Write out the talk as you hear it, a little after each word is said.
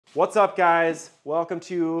What's up, guys? Welcome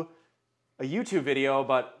to a YouTube video,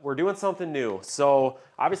 but we're doing something new. So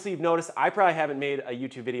obviously you've noticed I probably haven't made a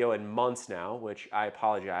YouTube video in months now, which I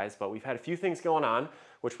apologize, but we've had a few things going on,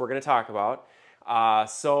 which we're gonna talk about.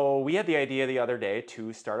 So we had the idea the other day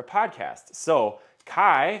to start a podcast. So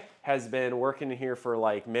Kai has been working here for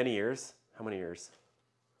like many years. How many years?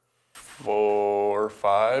 4 or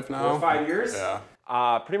 5 now. 4 or 5 years?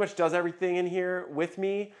 Yeah. Pretty much does everything in here with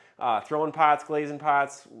me. Throwing pots, glazing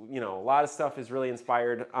pots, you know, a lot of stuff is really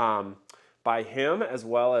inspired by him as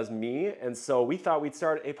well as me. And so we thought we'd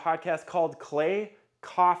start a podcast called Clay,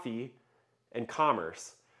 Coffee, and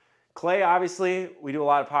Commerce. Clay, obviously, we do a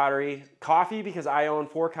lot of pottery. Coffee, because I own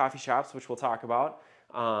 4 coffee shops, which we'll talk about.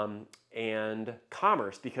 And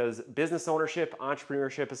commerce, because business ownership,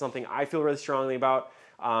 entrepreneurship is something I feel really strongly about.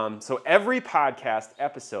 So every podcast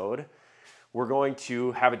episode, we're going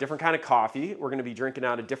to have a different kind of coffee. We're going to be drinking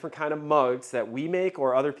out of different kind of mugs that we make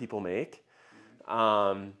or other people make.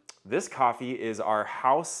 This coffee is our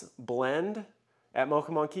house blend at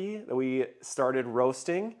Mocha Monkey that we started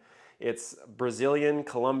roasting. It's Brazilian,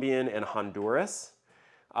 Colombian, and Honduras.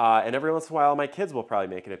 And every once in a while, my kids will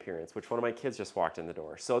probably make an appearance, which one of my kids just walked in the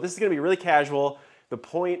door. So this is going to be really casual. The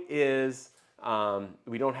point is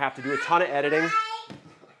we don't have to do a ton of editing.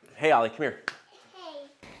 Hey, Ollie, come here.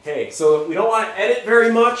 Hey, so we don't want to edit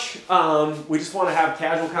very much. We just want to have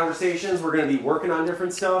casual conversations. We're going to be working on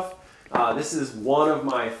different stuff. This is one of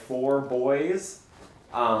my 4 boys.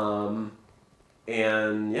 And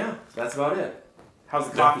yeah, that's about it. How's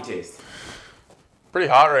the coffee taste? Pretty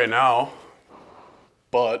hot right now,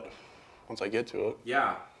 but once I get to it.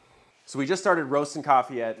 Yeah. So we just started roasting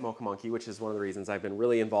coffee at Mocha Monkey, which is one of the reasons I've been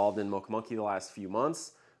really involved in Mocha Monkey the last few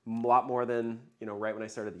months. A lot more than, you know, right when I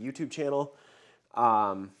started the YouTube channel.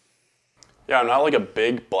 Yeah, I'm not like a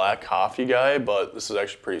big black coffee guy, but this is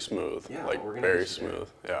actually pretty smooth. Yeah, like we're gonna very get you smooth.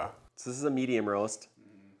 Yeah. So this is a medium roast.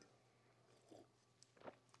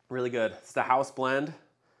 Really good. It's the house blend.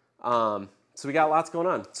 So we got lots going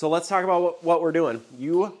on. So let's talk about what we're doing.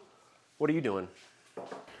 What are you doing?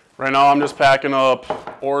 Right now I'm just packing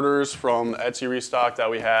up orders from the Etsy restock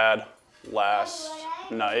that we had last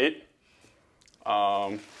night.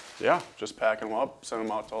 Yeah, just packing them up, sending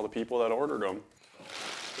them out to all the people that ordered them.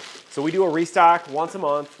 So we do a restock once a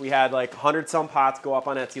month. We had like 100 some pots go up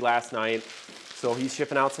on Etsy last night. So he's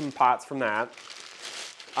shipping out some pots from that.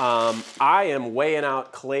 I am weighing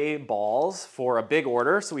out clay balls for a big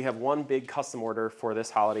order. So we have one big custom order for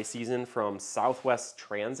this holiday season from Southwest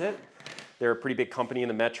Transit. They're a pretty big company in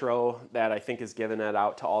the metro that I think is giving that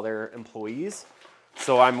out to all their employees.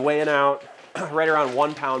 So I'm weighing out right around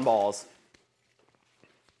 1 pound balls.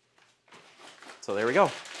 So there we go.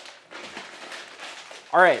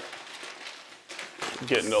 All right.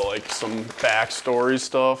 Get into like some backstory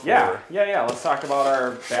stuff. Yeah. Let's talk about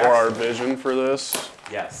our backstory. Or our vision for this.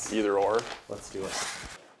 Yes. Either or. Let's do it.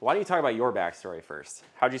 Why don't you talk about your backstory first?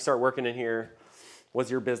 How'd you start working in here? What's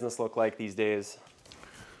your business look like these days?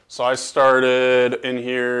 So I started in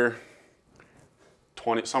here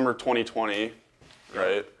summer 2020,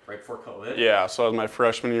 right? Right before COVID? Yeah, so it was my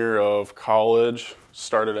freshman year of college.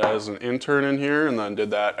 Started as an intern in here and then did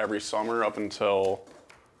that every summer up until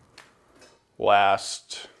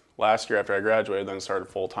last year after I graduated, then started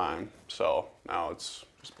full time. So now it's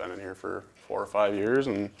just been in here for 4 or 5 years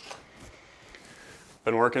and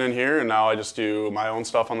been working in here, and now I just do my own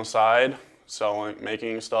stuff on the side,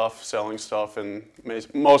 making stuff, selling stuff, and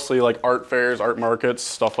mostly like art fairs, art markets,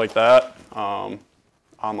 stuff like that.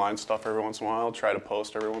 Online stuff every once in a while, try to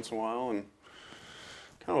post every once in a while, and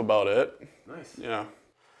kind of about it. Nice. Yeah.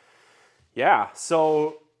 Yeah,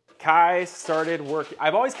 so Kai started working.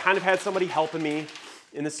 I've always kind of had somebody helping me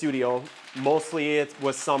in the studio. Mostly it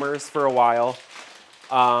was summers for a while.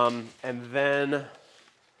 And then,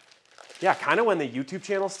 yeah, kind of when the YouTube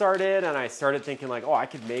channel started and I started thinking like, oh, I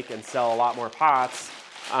could make and sell a lot more pots.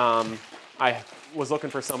 I was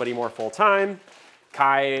looking for somebody more full-time.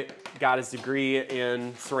 Kai got his degree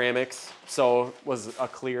in ceramics, so was a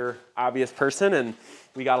clear, obvious person, and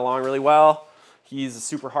we got along really well. He's a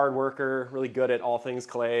super hard worker, really good at all things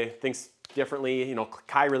clay, thinks differently. You know,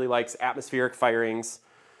 Kai really likes atmospheric firings,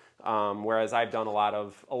 whereas I've done a lot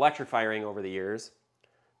of electric firing over the years.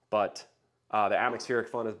 But the atmospheric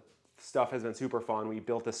stuff has been super fun. We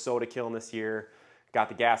built the soda kiln this year, got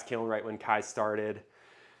the gas kiln right when Kai started.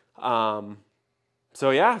 So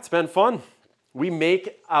yeah, it's been fun. We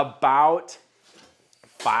make about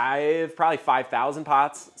probably 5,000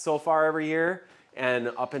 pots so far every year. And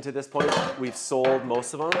up until this point, we've sold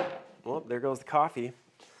most of them. Well, there goes the coffee.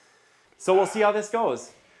 So we'll see how this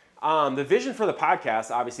goes. The vision for the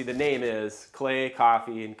podcast, obviously the name is Clay,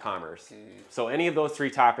 Coffee, and Commerce. So any of those 3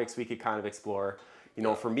 topics we could kind of explore. You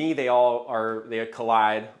know, for me, they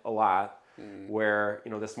collide a lot. Where, you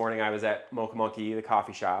know, this morning I was at Mocha Monkey, the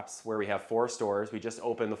coffee shops, where we have 4 stores. We just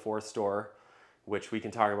opened the 4th store, which we can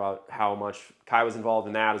talk about how much Kai was involved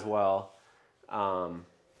in that as well.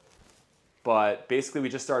 But basically we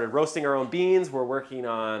just started roasting our own beans. We're working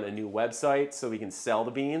on a new website so we can sell the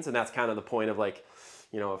beans. And that's kind of the point of like,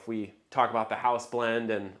 you know, if we talk about the house blend,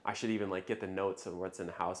 and I should even like get the notes of what's in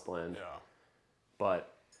the house blend. Yeah.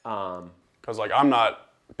 But, because like I'm not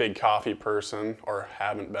a big coffee person, or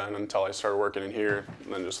haven't been until I started working in here,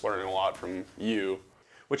 and then just learning a lot from you.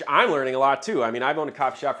 Which I'm learning a lot too. I mean, I've owned a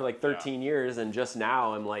coffee shop for like 13 years, and just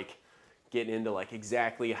now I'm like getting into like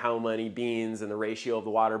exactly how many beans and the ratio of the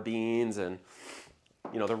water beans, and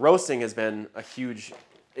you know, the roasting has been a huge.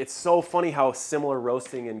 It's so funny how similar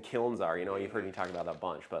roasting and kilns are. You know, you've heard me talk about that a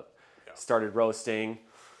bunch, but started roasting.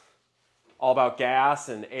 All about gas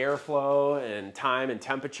and airflow and time and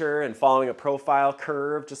temperature and following a profile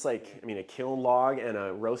curve. Just like, I mean, a kiln log and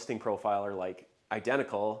a roasting profile are like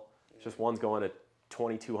identical. It's just one's going to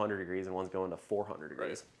 2200 degrees and one's going to 400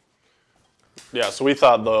 degrees. Yeah, so we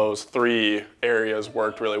thought those 3 areas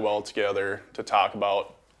worked really well together to talk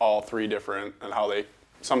about all 3 different and how they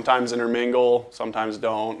sometimes intermingle, sometimes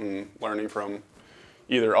don't, and learning from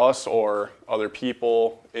either us or other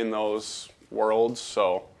people in those worlds.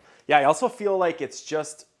 So yeah, I also feel like it's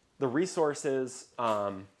just the resources.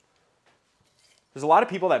 There's a lot of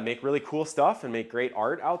people that make really cool stuff and make great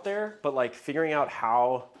art out there, but like figuring out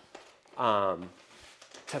how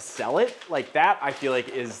to sell it, like that, I feel like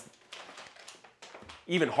is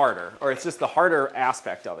even harder, or it's just the harder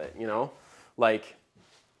aspect of it, you know? Like,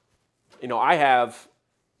 you know, I have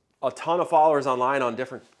a ton of followers online on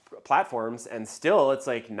different platforms, and still it's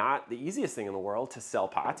like not the easiest thing in the world to sell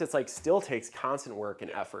pots. It's like still takes constant work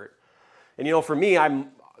and effort. And you know, for me, I'm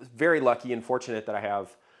very lucky and fortunate that I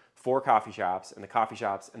have 4 coffee shops, and the coffee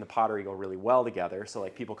shops and the pottery go really well together. So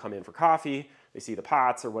like people come in for coffee, they see the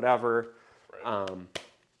pots or whatever. Right.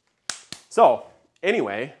 So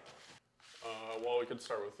anyway. Well, we could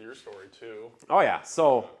start with your story too. Oh yeah,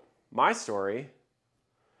 so my story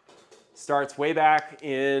starts way back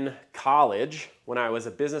in college when I was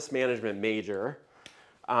a business management major.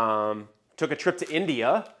 Took a trip to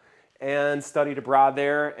India and studied abroad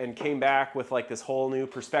there, and came back with like this whole new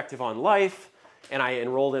perspective on life. And I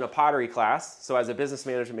enrolled in a pottery class. So as a business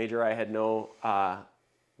management major, I had no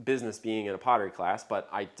business being in a pottery class, but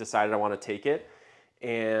I decided I want to take it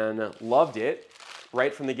and loved it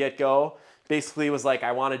right from the get-go. Basically was like,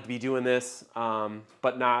 I wanted to be doing this,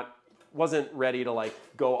 but wasn't ready to like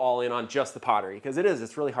go all in on just the pottery, because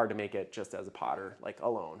it's really hard to make it just as a potter, like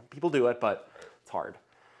alone. People do it, but it's hard.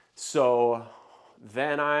 So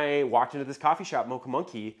then I walked into this coffee shop, Mocha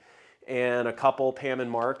Monkey, and a couple, Pam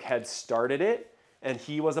and Mark, had started it, and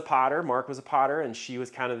he was a potter, Mark was a potter, and she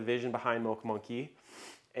was kind of the vision behind Mocha Monkey.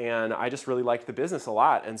 And I just really liked the business a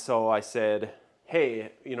lot. And so I said,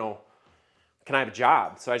 hey, you know, can I have a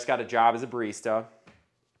job? So I just got a job as a barista.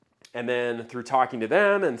 And then through talking to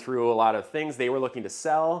them and through a lot of things, they were looking to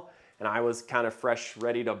sell, and I was kind of fresh,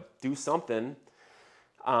 ready to do something.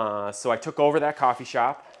 So I took over that coffee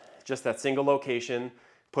shop, just that single location,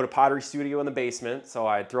 put a pottery studio in the basement. So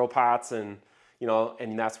I'd throw pots, and, you know,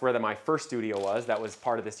 and that's where my first studio was. That was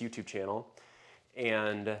part of this YouTube channel.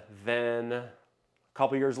 And then a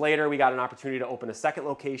couple years later, we got an opportunity to open a second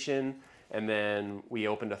location. And then we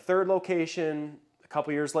opened a third location a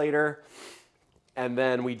couple years later. And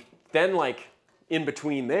then like in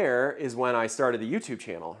between there is when I started the YouTube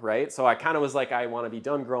channel, right? So I kind of was like, I want to be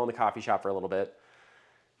done growing the coffee shop for a little bit,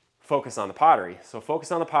 focus on the pottery. So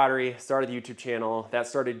focus on the pottery, started the YouTube channel. That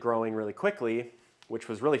started growing really quickly, which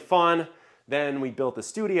was really fun. Then we built the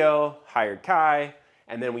studio, hired Kai,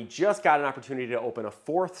 and then we just got an opportunity to open a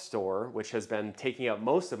 4th store, which has been taking up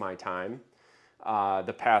most of my time.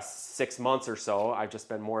 The past 6 months or so, I've just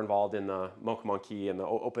been more involved in the Mocha Monkey and the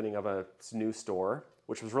opening of a new store,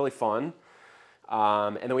 which was really fun.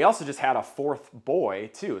 And then we also just had a 4th boy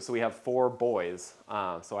too. So we have 4 boys.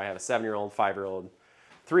 So I have a 7-year-old, 5-year-old,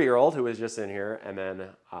 3-year-old who was just in here, and then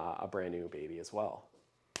a brand new baby as well.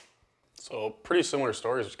 So pretty similar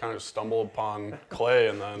stories. Just kind of stumbled upon Clay,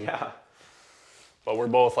 and then Yeah. But we're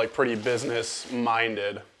both like pretty business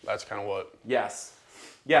minded. That's kind of what. Yes.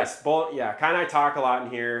 Yes, both. Yeah, Kai and I talk a lot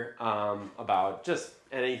in here about just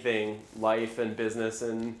anything, life and business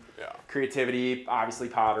and creativity, obviously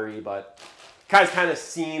pottery, but Kai's kind of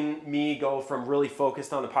seen me go from really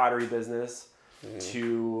focused on the pottery business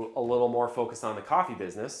to a little more focused on the coffee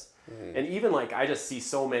business. And even like I just see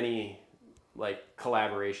so many like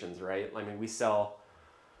collaborations, right? I mean, we sell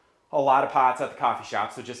a lot of pots at the coffee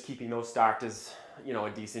shop, so just keeping those stocked is, you know, a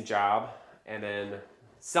decent job. And then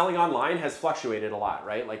selling online has fluctuated a lot,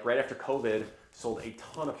 right? Like right after COVID, sold a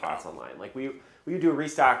ton of pots online. Like we would do a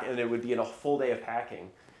restock and it would be in a full day of packing.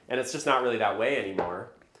 And it's just not really that way anymore.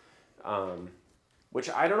 Which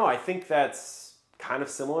I don't know, I think that's kind of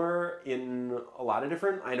similar in a lot of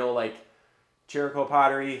different, I know like Jericho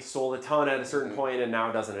Pottery sold a ton at a certain point and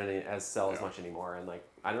now doesn't sell as much anymore. And like,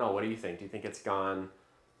 I don't know, what do you think? Do you think it's gone?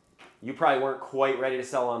 You probably weren't quite ready to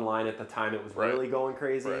sell online at the time it was really going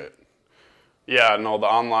crazy. Right. Yeah, no, the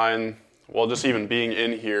online, well, just even being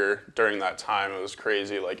in here during that time, it was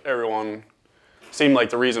crazy. Like everyone, seemed like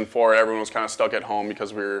the reason for it, everyone was kind of stuck at home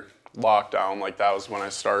because we were locked down. Like that was when I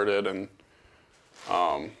started, and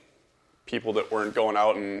people that weren't going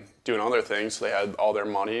out and doing other things, so they had all their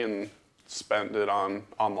money and spent it on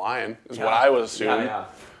online is what I would assume.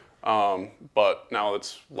 But now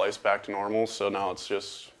life's back to normal, so now it's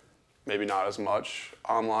just maybe not as much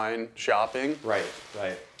online shopping. Right.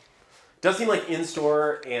 Does seem like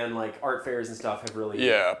in-store and like art fairs and stuff have really...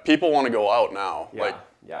 Yeah, people want to go out now.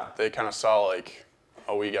 Yeah. They kind of saw like,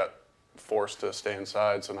 oh, we got forced to stay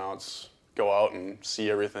inside, so now it's go out and see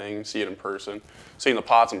everything, see it in person. Seeing the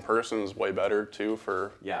pots in person is way better too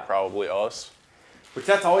for probably us. Which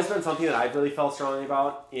that's always been something that I've really felt strongly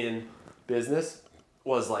about in business,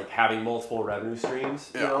 was like having multiple revenue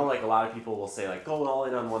streams. You know, like a lot of people will say like go all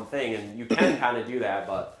in on one thing, and you can kind of do that,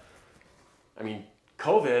 but I mean,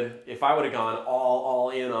 COVID, if I would have gone all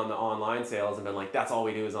in on the online sales and been like, that's all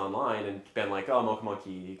we do is online, and been like, oh, Mocha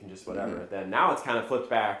Monkey, you can just whatever. Then now it's kind of flipped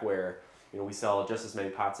back where, you know, we sell just as many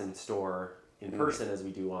pots in store in person as we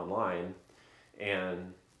do online.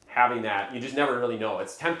 And having that, you just never really know.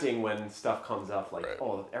 It's tempting when stuff comes up like,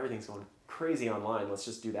 oh, everything's going crazy online. Let's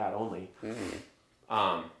just do that only.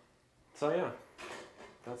 So yeah,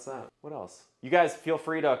 that's that. What else? You guys feel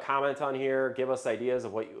free to comment on here. Give us ideas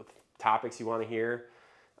of what topics you want to hear.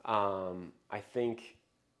 I think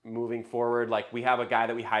moving forward, like we have a guy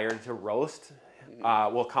that we hired to roast.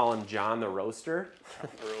 We'll call him John the Roaster.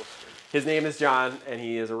 His name is John, and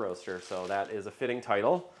he is a roaster, so that is a fitting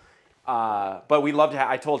title. But we'd love to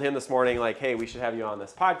I told him this morning, like, hey, we should have you on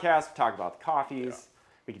this podcast, talk about the coffees.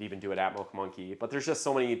 We could even do it at Mocha Monkey. But there's just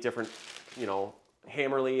so many different, you know,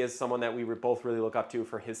 Hammerly is someone that we both really look up to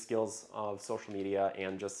for his skills of social media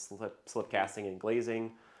and just slip casting and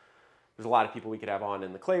glazing. There's a lot of people we could have on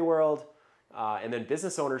in the clay world. And then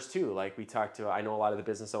business owners too. Like I know a lot of the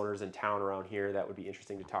business owners in town around here that would be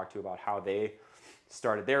interesting to talk to about how they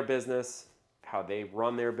started their business, how they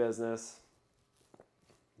run their business.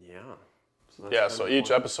 So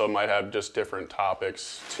each episode might have just different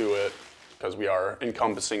topics to it, because we are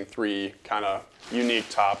encompassing 3 kind of unique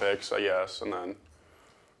topics, I guess, and then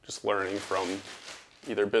just learning from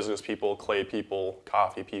either business people, clay people,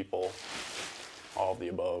 coffee people, all of the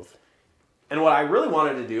above. And what I really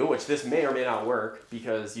wanted to do, which this may or may not work,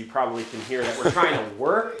 because you probably can hear that we're trying to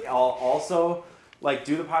work, also like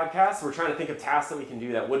do the podcast. We're trying to think of tasks that we can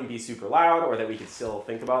do that wouldn't be super loud, or that we could still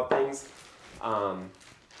think about things.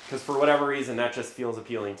 Because for whatever reason, that just feels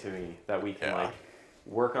appealing to me, that we can like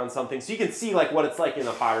work on something. So you can see like what it's like in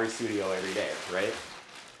a pottery studio every day, right?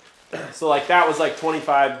 So like that was like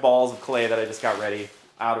 25 balls of clay that I just got ready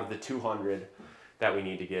out of the 200 that we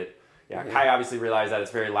need to get. Yeah, Kai obviously realized that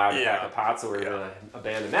it's very loud to pack a pot, so we're going to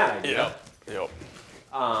abandon that idea.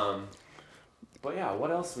 But yeah,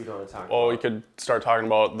 what else are we going to talk about? Well, we could start talking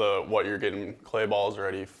about what you're getting clay balls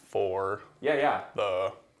ready for.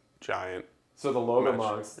 The giant. So the logo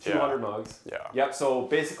mugs, 200 mugs. Yeah. Yep, so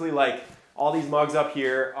basically like all these mugs up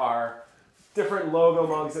here are different logo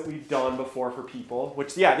mugs that we've done before for people,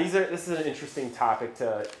 which this is an interesting topic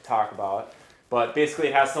to talk about. But basically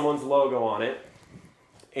it has someone's logo on it.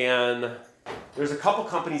 And there's a couple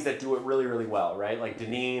companies that do it really, really well, right? Like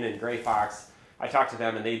Deneen and Gray Fox. I talked to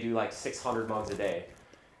them and they do like 600 mugs a day.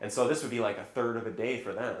 And so this would be like a third of a day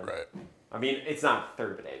for them. Right. I mean, it's not a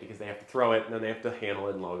third of a day because they have to throw it and then they have to handle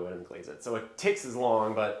it and logo it and glaze it. So it takes as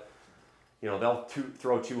long, but you know, they'll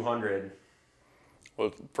throw 200.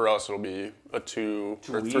 Well, for us, it'll be a 2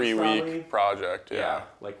 or 3 week project. Yeah.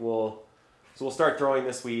 Like we'll start throwing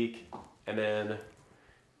this week, and then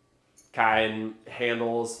Kai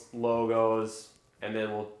handles logos, and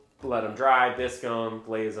then we'll let them dry, bisque them,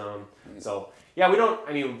 glaze them. So yeah,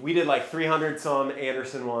 we did like 300 some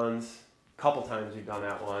Anderson ones. A couple times we've done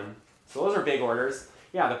that one. So those are big orders.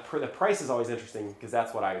 Yeah, the price is always interesting because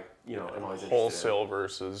that's what I am always interested wholesale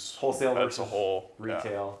versus a whole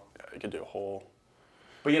retail. Yeah, you could do a whole.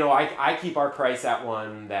 But I keep our price at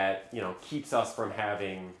one that keeps us from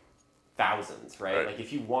having thousands, right? Like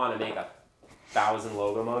if you want to make 1,000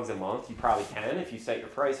 logo mugs a month, you probably can if you set your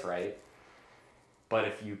price right. But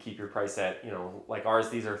if you keep your price at, like ours,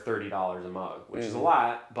 these are $30 a mug, which is a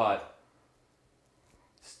lot, but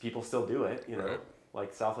people still do it, Right.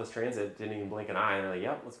 Like Southwest Transit didn't even blink an eye, and they're like,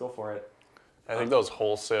 yep, let's go for it. I think those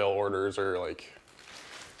wholesale orders are like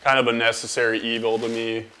kind of a necessary evil to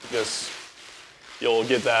me. Just you'll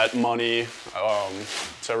get that money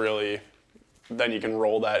to really, then you can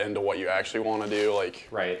roll that into what you actually want to do. Like,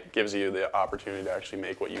 right. Gives you the opportunity to actually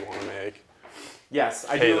make what you want to make. Yes,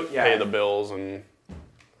 I do. Pay the bills and.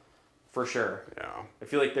 For sure. Yeah. I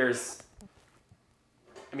feel like that's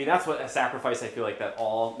what a sacrifice I feel like that a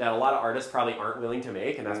lot of artists probably aren't willing to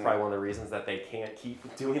make, and that's probably one of the reasons that they can't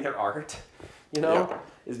keep doing their art,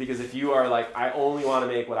 is because if you are like, I only want to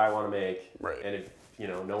make what I want to make, right. And if,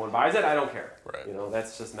 no one buys it, I don't care. Right.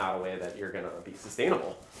 That's just not a way that you're going to be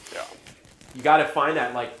sustainable. Yeah. You got to find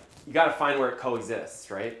that, you got to find where it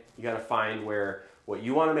coexists, right? You got to find where what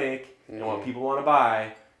you want to make and what people want to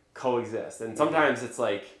buy coexist. And sometimes it's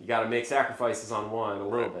like you got to make sacrifices on one a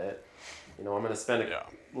little bit. I'm going to spend a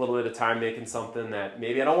little bit of time making something that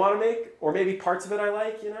maybe I don't want to make, or maybe parts of it I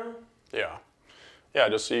like, Yeah. Yeah,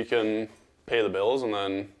 just so you can pay the bills, and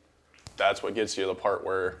then that's what gets you the part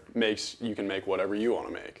where you can make whatever you want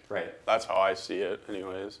to make. Right. That's how I see it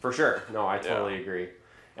anyways. For sure. No, I totally agree.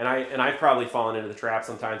 And I've probably fallen into the trap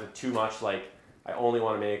sometimes of too much, like I only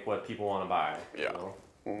want to make what people want to buy. Yeah.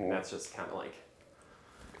 And that's just kind of like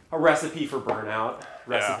a recipe for burnout,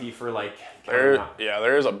 for like...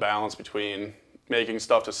 There is a balance between making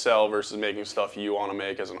stuff to sell versus making stuff you want to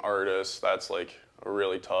make as an artist. That's like a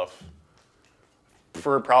really tough,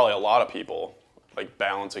 for probably a lot of people, like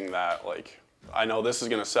balancing that. Like, I know this is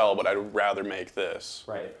going to sell, but I'd rather make this.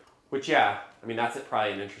 Right. Which, that's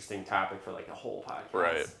probably an interesting topic for like a whole podcast.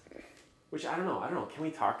 Right. Which, I don't know. Can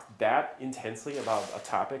we talk that intensely about a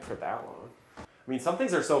topic for that long? I mean, some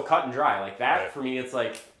things are so cut and dry. Like that, for me, it's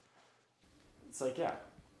like,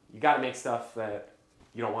 you got to make stuff that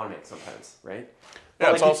you don't want to make sometimes, right? Yeah,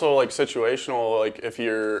 but it's also like situational. Like if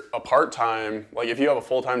you're a part-time, like if you have a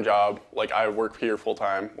full-time job, like I work here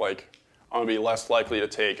full-time, like I'm gonna be less likely to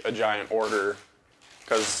take a giant order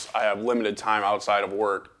because I have limited time outside of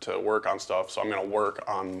work to work on stuff. So I'm gonna work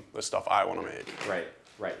on the stuff I want to make.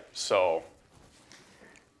 Right. So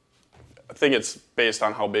I think it's based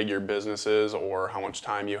on how big your business is or how much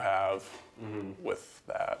time you have with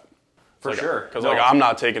that. For sure. Because I'm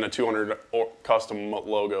not taking a 200 custom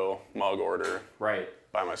logo mug order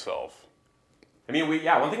by myself. I mean,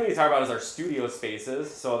 one thing we can talk about is our studio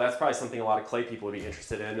spaces. So that's probably something a lot of clay people would be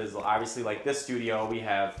interested in, is obviously like this studio, we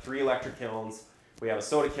have 3 electric kilns. We have a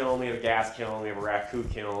soda kiln, we have a gas kiln, we have a raccoon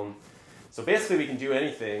kiln. So basically we can do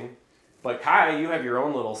anything. But Kai, you have your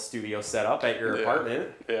own little studio set up at your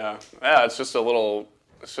apartment. Yeah, it's just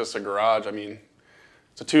a garage. I mean,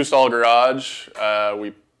 it's a 2-stall garage.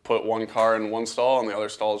 We put one car in one stall, and the other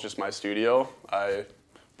stall is just my studio. I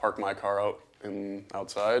park my car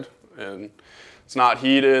outside, and it's not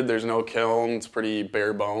heated. There's no kiln. It's pretty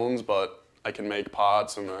bare bones, but I can make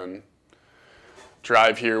pots and then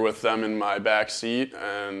drive here with them in my back seat,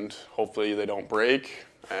 and hopefully they don't break,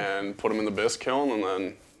 and put them in the bisque kiln, and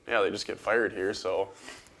then they just get fired here. So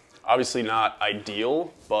obviously not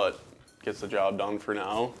ideal, but gets the job done for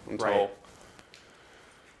now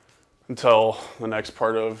until the next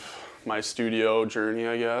part of my studio journey,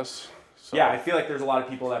 I guess. So. Yeah, I feel like there's a lot of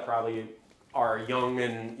people that probably are young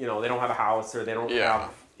and they don't have a house or they don't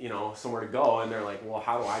have somewhere to go, and they're like, well,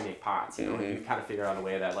 how do I make pots? And you kind of figure out a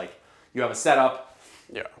way that like you have a setup.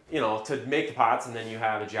 To make the pots, and then you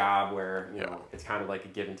have a job where it's kind of like a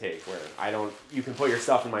give and take. Where you can put your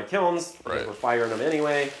stuff in my kilns because we're firing them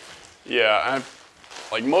anyway. Yeah,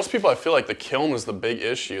 like most people, I feel like the kiln is the big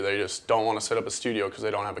issue. They just don't want to set up a studio because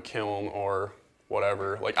they don't have a kiln or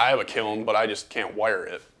whatever. Like I have a kiln, but I just can't wire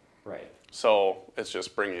it. Right. So it's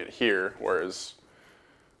just bringing it here. Whereas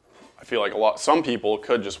I feel like some people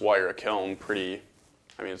could just wire a kiln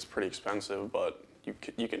it's pretty expensive, but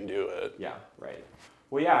you can do it. Yeah. Right.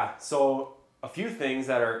 Well, so a few things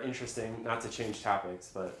that are interesting, not to change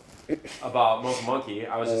topics, but about Mocha Monkey,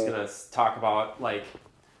 I was just going to talk about, like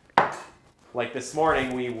this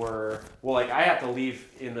morning I have to leave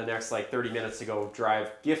in the next, 30 minutes to go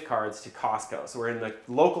drive gift cards to Costco. So we're in the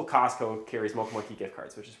local Costco carries Mocha Monkey gift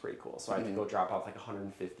cards, which is pretty cool. So I have to go drop off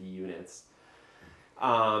 150 units.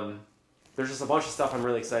 There's just a bunch of stuff I'm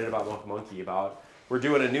really excited about Mocha Monkey about. We're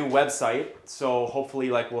doing a new website, so hopefully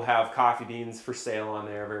we'll have coffee beans for sale on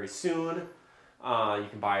there very soon. You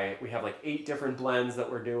can buy, we have 8 different blends that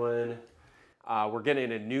we're doing. We're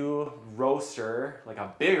getting a new roaster, a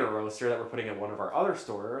bigger roaster that we're putting in one of our other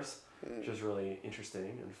stores, which is really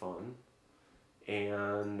interesting and fun.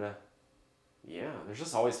 And yeah, there's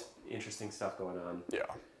just always interesting stuff going on. Yeah.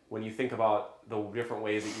 When you think about the different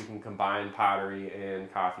ways that you can combine pottery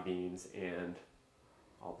and coffee beans and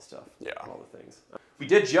all the stuff. Yeah. All the things. We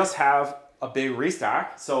did just have a big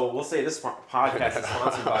restock. So we'll say this podcast is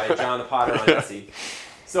sponsored by Jonthepotter on Etsy.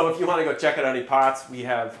 So if you want to go check out any pots, we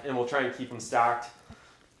have, and we'll try and keep them stocked.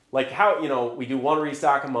 Like how, you know, we do one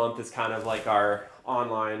restock a month. It's kind of like our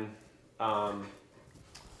online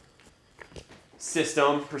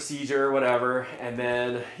system, procedure, whatever. And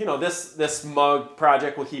then, you know, this mug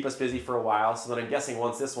project will keep us busy for a while. So then I'm guessing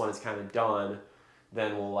once this one is kind of done,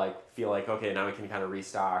 then we'll like feel like, okay, now we can kind of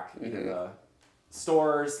restock either the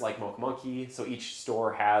stores like Mocha Monkey. So each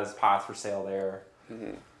store has pots for sale there.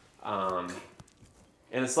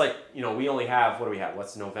 And it's like, you know, we only have, what do we have?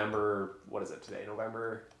 What's November, what is it today?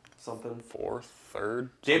 November something? 4th, 3rd?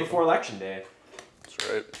 Day before Election Day. That's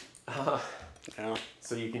right. Yeah.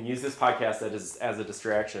 So you can use this podcast as a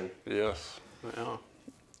distraction. Yes. Yeah.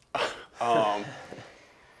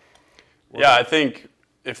 Yeah, I think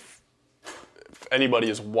if anybody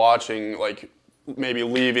is watching, like maybe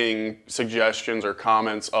leaving suggestions or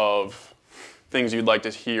comments of things you'd like to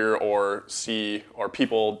hear or see, or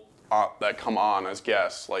people that come on as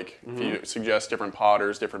guests, like if you suggest different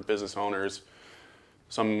potters, different business owners,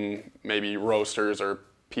 some maybe roasters or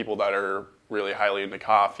people that are really highly into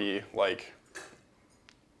coffee, like,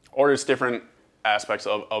 or just different aspects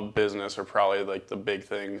of business are probably like the big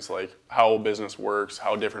things, like how business works,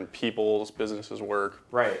 how different people's businesses work.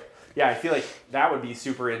 Right. Yeah, I feel like that would be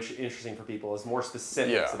super interesting for people, is more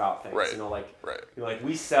specifics about things. Right. You know, like, Right. you know, like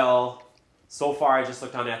we sell, so far I just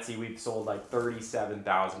looked on Etsy, we've sold like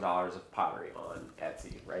 $37,000 of pottery on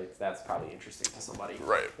Etsy, right? That's probably interesting to somebody.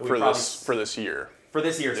 Right. And For this year. For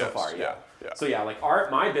this year so Yes, far, yeah. yeah. So yeah, like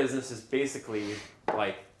my business is basically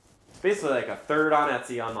like a third on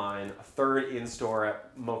Etsy online, a third in store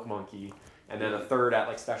at Mocha Monkey, and then a third at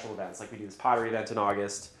like special events. Like we do this pottery event in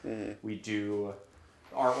August. We do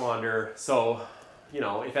Art Wander. So, you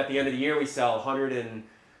know, if at the end of the year we sell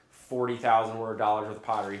 $140,000 worth of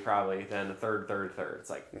pottery, probably, then a third. It's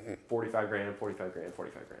like 45 grand, 45 grand,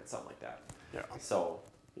 45 grand, something like that. Yeah. So,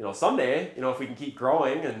 you know, someday, you know, if we can keep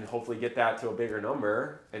growing and hopefully get that to a bigger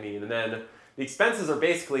number, I mean, and then the expenses are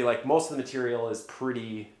basically like most of the material is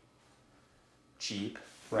pretty cheap,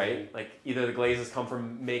 right? Like either the glazes come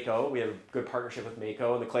from Mako, we have a good partnership with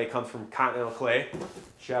Mako, and the clay comes from Continental Clay.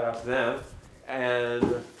 Shout out to them.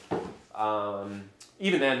 And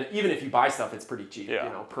even if you buy stuff, it's pretty cheap, you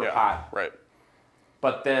know, per pot. Right.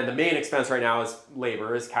 But then the main expense right now is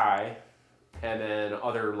labor, is Kai, and then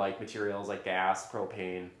other like materials like gas,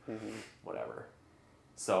 propane, whatever.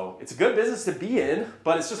 So it's a good business to be in,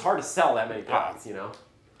 but it's just hard to sell that many pots, you know.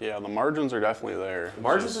 Yeah, the margins are definitely there. The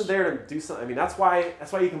margins are there to do something. I mean, that's why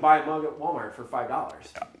you can buy a mug at Walmart for $5.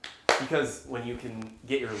 Yeah. Because when you can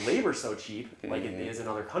get your labor so cheap, like it is in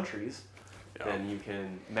other countries, then you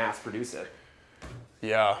can mass produce it.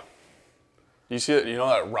 Yeah. You see it? You know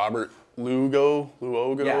that Robert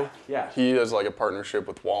Luogo? Yeah. He has like a partnership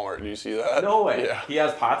with Walmart. Do you see that? No way. Yeah. He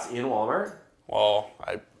has pots in Walmart? Well,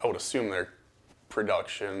 I would assume they're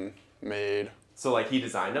production made. So like he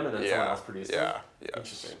designed them and then someone else produced them? Yes.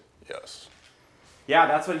 Interesting. Yes. Yeah,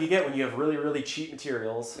 that's what you get when you have really, really cheap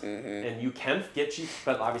materials. And you can get cheap,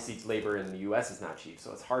 but obviously labor in the U.S. is not cheap,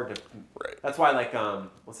 so it's hard to... Right. That's why, like,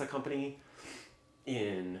 what's that company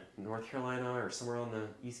in North Carolina or somewhere on the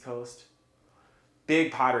East Coast?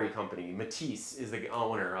 Big pottery company. Matisse is the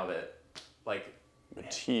owner of it. Like...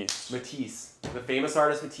 Matisse. The famous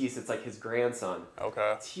artist Matisse. It's like his grandson.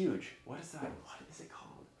 Okay. It's huge. What is that? What is it called?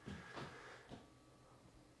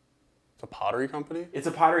 It's a pottery company? It's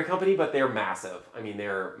a pottery company, but they're massive. I mean,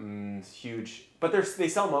 they're huge. But they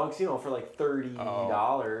sell mugs, you know, for like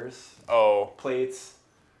 $30. Oh. Plates,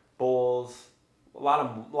 bowls, a lot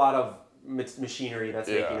of machinery that's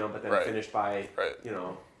making them, but then finished by, you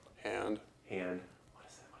know, hand. What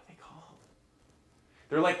is that? What are they called?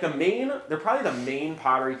 They're like they're probably the main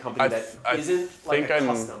pottery company that isn't like a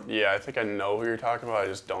custom. Yeah, I think I know who you're talking about. I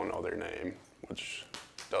just don't know their name, which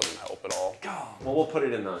doesn't help at all. Well, we'll put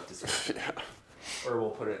it in the description. Yeah. Or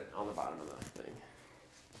we'll put it on the bottom of the thing.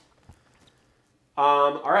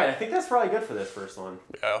 All right, I think that's probably good for this first one.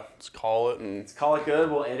 Yeah, let's call it good.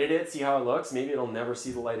 We'll edit it, see how it looks. Maybe it'll never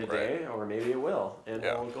see the light of day, or maybe it will, and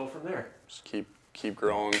we'll go from there. Just keep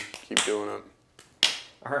growing, keep doing it.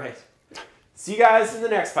 All right. See you guys in the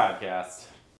next podcast.